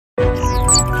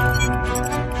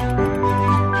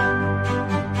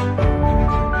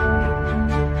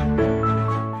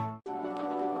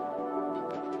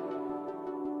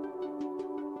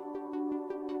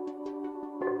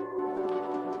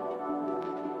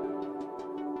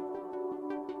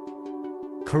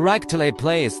Correctly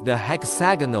place the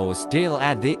hexagonal steel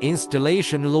at the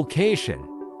installation location.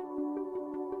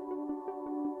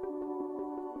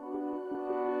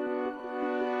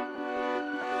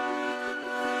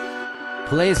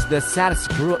 Place the set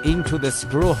screw into the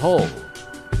screw hole.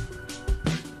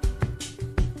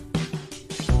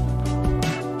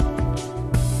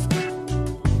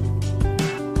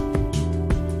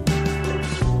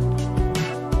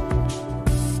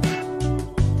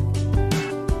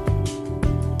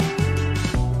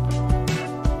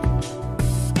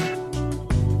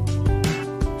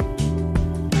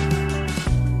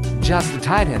 Just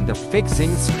tighten the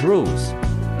fixing screws.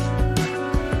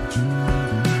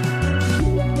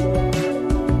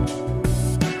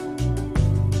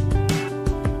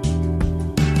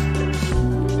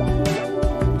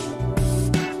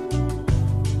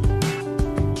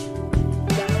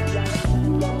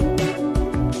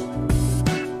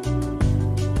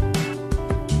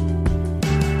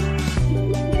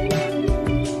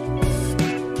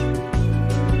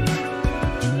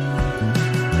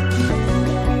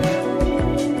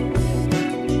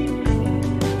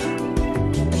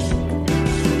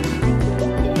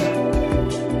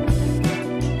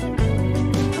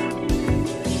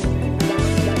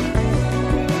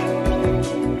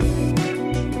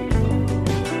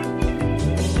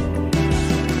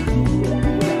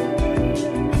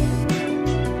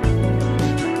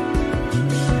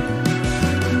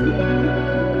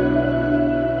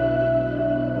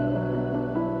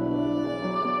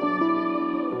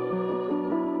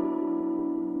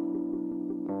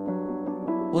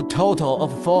 A total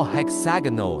of 4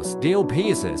 hexagonal steel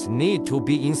pieces need to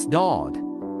be installed.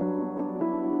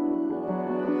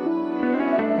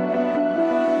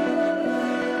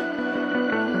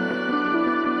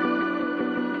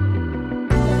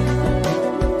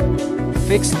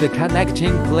 Fix the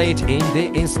connecting plate in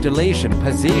the installation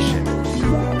position.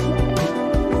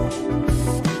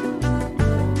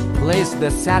 Place the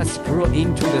set screw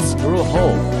into the screw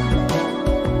hole.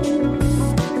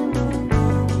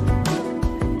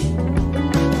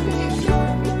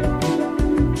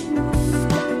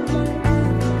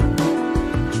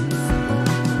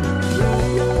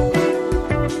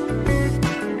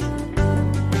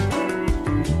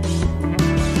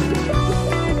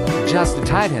 Just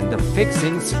tighten the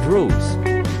fixing screws.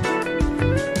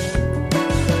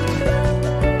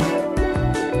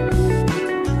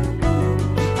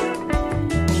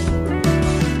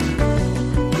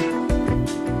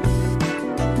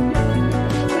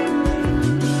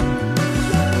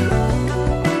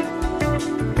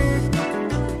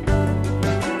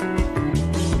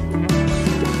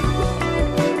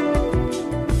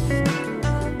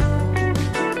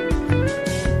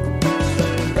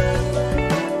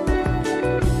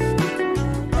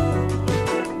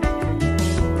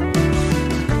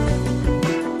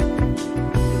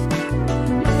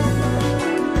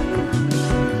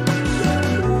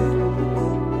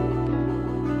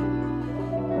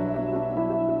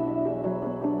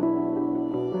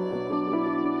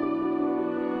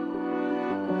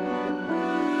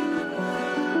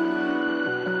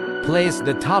 Place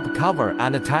the top cover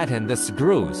and tighten the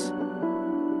screws.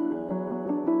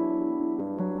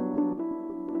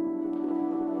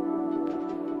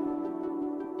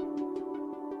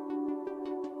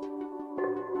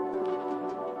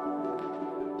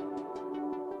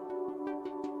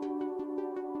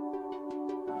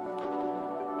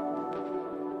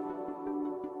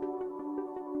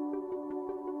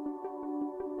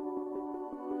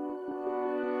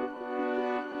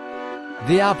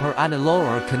 The upper and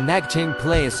lower connecting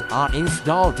plates are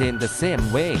installed in the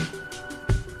same way.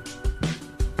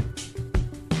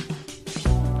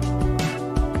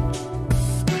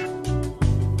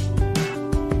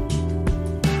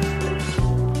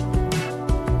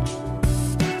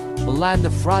 Align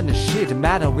the front sheet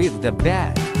metal with the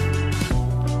bed.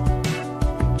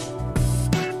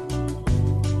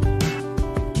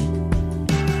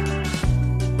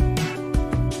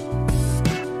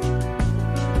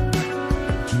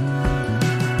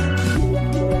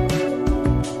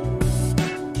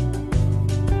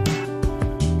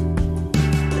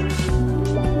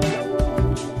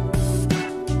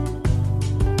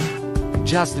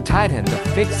 Just tighten the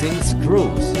fixing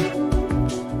screws.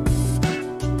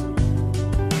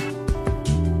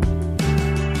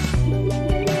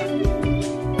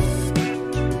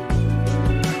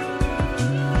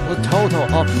 A total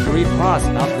of 3 parts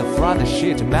of the front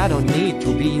sheet metal need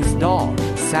to be installed.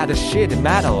 Set sheet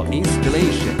metal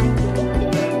installation.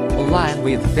 Align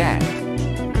with bed.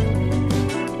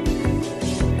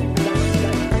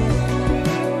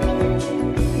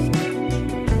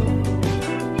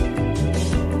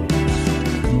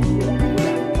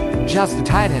 Just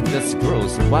tighten the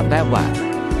screws one by one.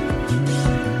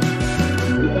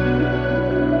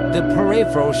 The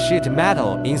peripheral sheet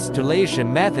metal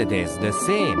installation method is the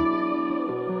same.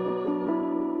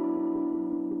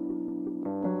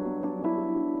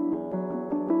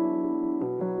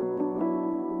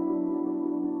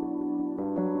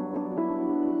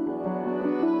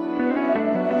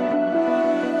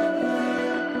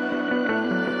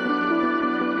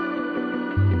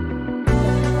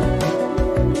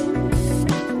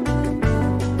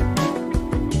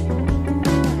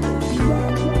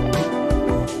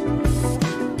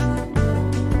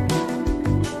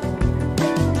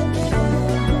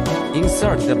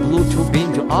 Insert the Bluetooth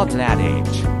into outlet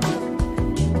edge.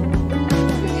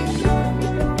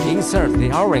 Insert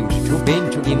the orange tube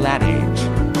into inlet edge.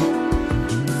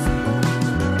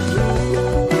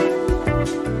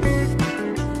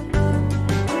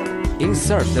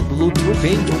 Insert the Bluetooth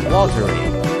into water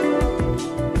in.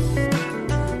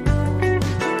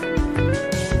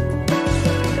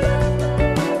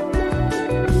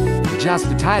 Just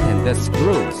tighten the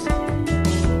screws.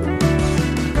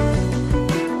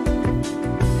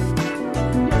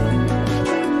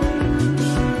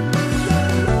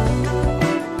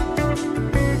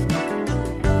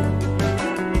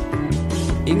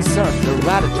 Insert the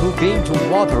red tube into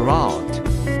water out.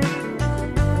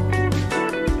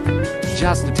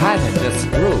 Just tighten the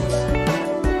screws.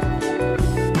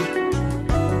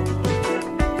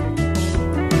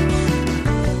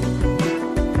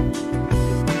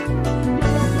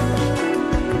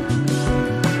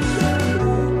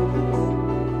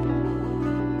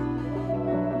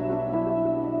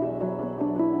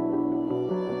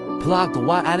 Plug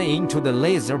one end into the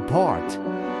laser port.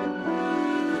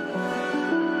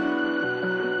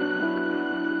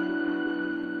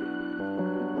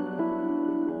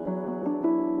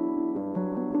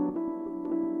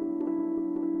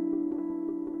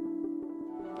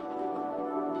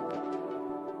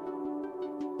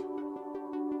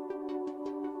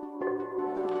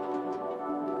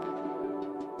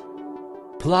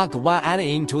 Plug one end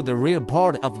into the rear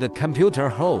port of the computer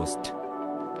host.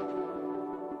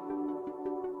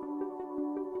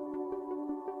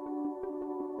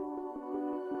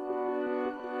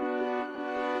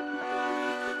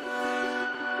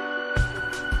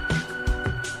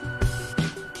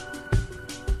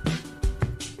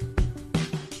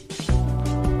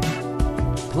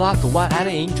 Plug one end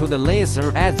into the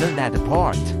laser Ethernet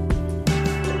port.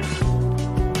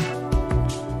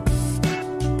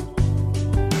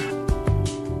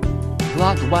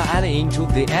 Plug one end into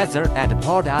the Ethernet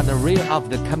port on the rear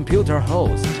of the computer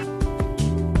host.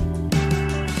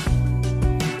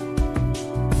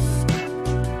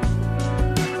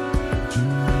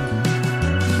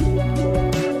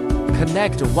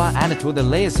 Connect one end to the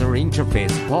laser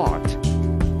interface port.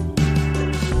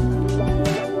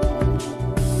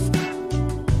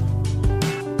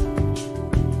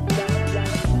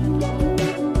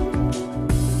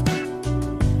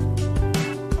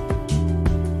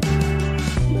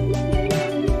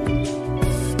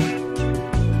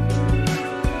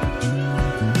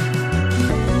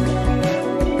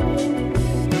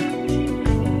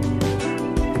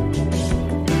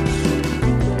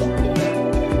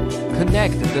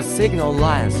 Connect the signal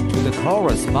lines to the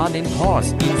corresponding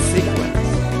ports in sequence.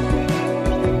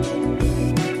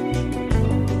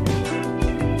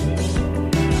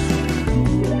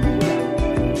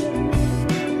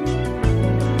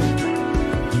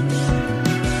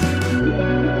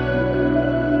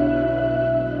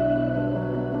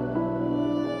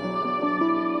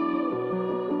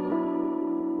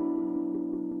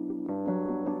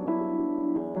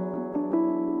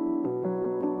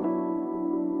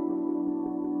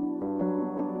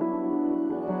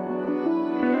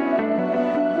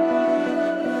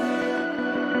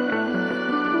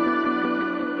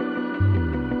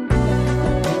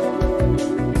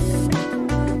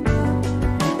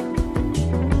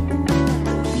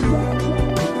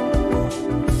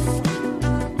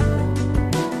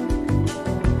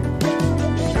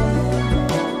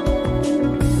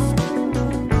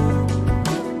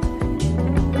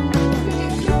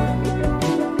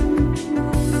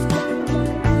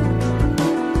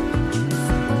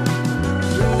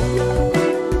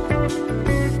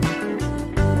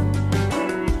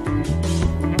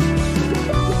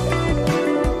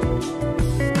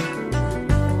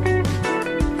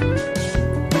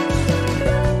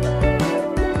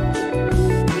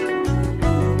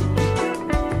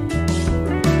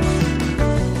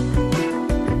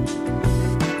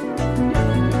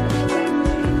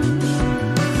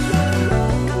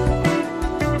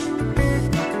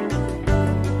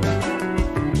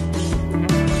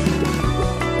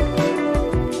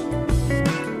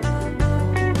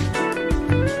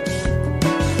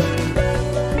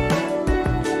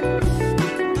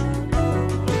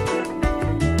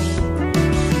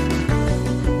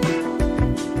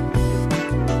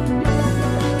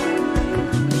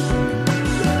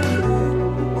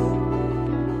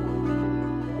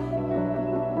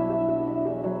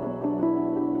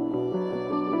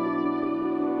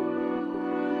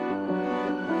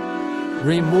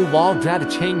 Remove all drive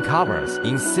chain covers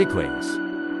in sequence.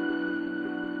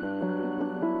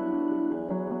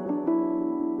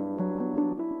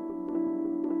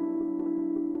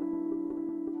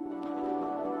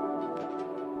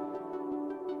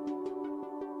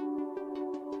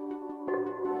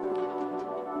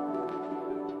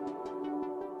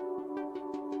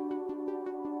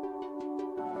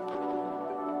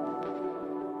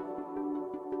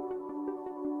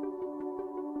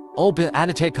 Open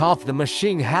and take off the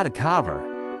machine head cover.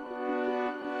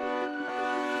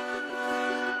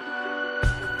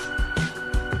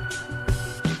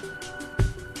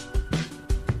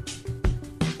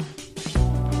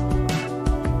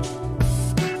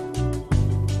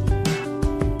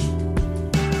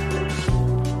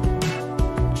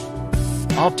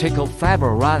 Optical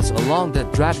fiber runs along the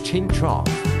drive chain trough.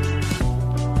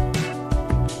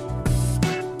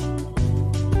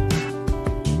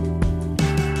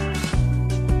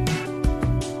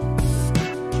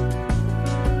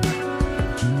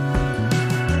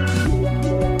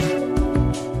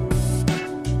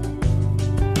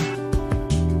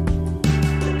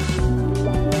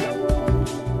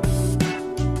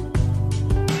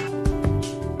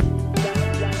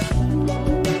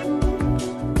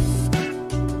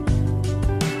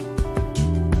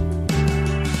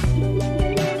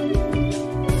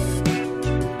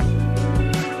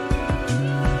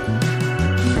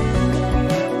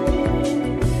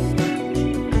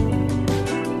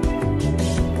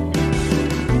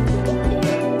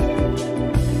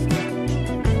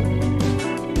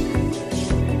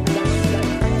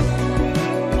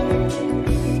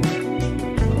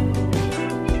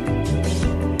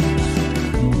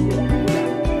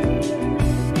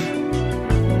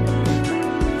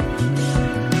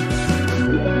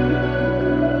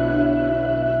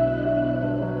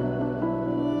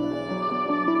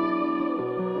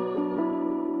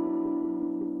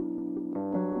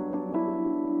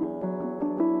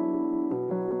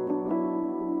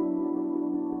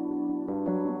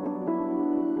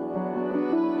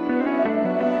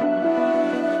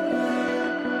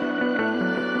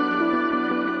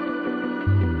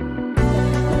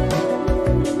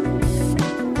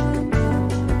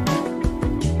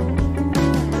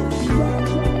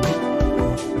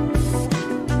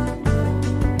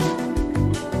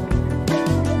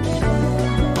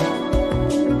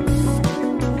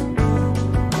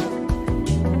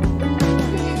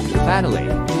 Finally,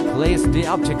 place the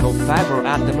optical fiber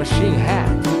at the machine head.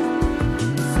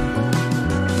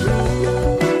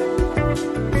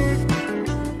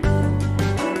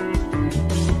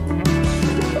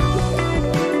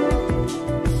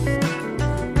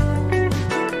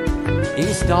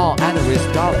 Install and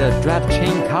restore the drive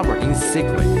chain cover in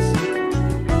sequence.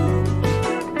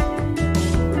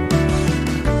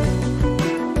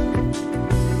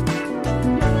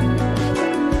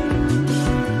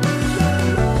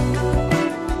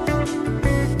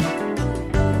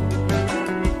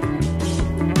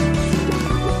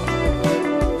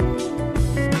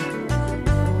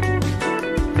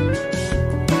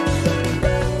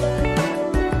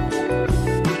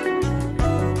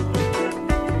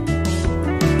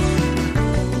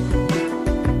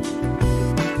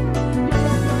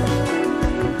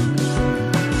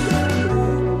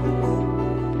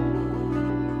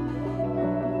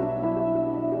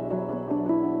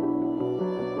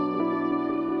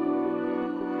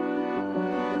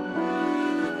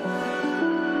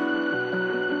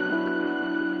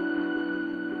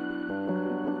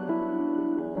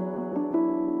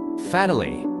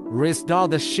 Finally, restore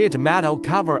the sheet metal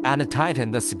cover and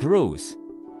tighten the screws.